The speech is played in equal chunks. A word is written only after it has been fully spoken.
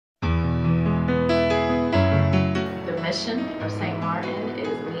mission of St. Martin is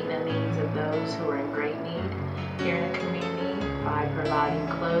meeting the needs of those who are in great need here in the community by providing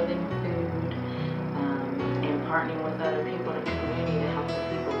clothing, food, and partnering with other people in the community to help the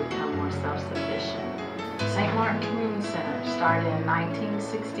people become more self-sufficient. St. Martin Community Center started in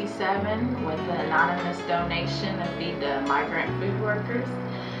 1967 with an anonymous donation to feed the migrant food workers.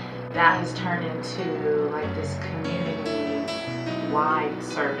 That has turned into like this community-wide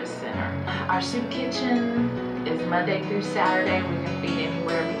service center. Our soup kitchen is Monday through Saturday. We can feed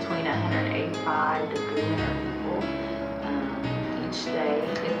anywhere between 185 to 300 people each day.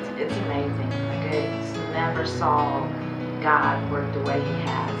 It's amazing. Like I never saw God work the way He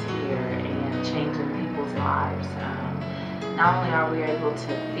has here and changing people's lives. Not only are we able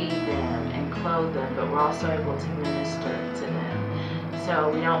to feed them and clothe them, but we're also able to minister to them.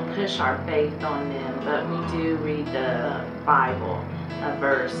 So we don't push our faith on them, but we do read the Bible, a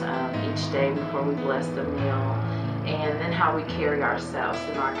verse each day before we bless the meal, and then how we carry ourselves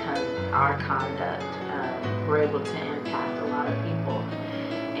in our conduct. We're able to impact a lot of people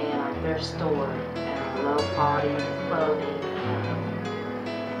and their store and low quality clothing,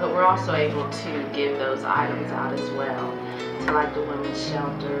 but we're also able to give those items out as well to like the women's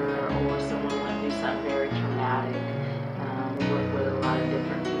shelter or someone went through something very traumatic. We work with a lot of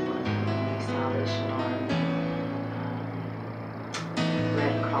different people in the community, Salvation Army,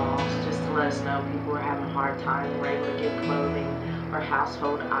 Red Cross, just to let us know people are having a hard time. We're able to give clothing or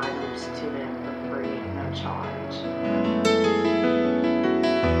household items to them for free, no charge.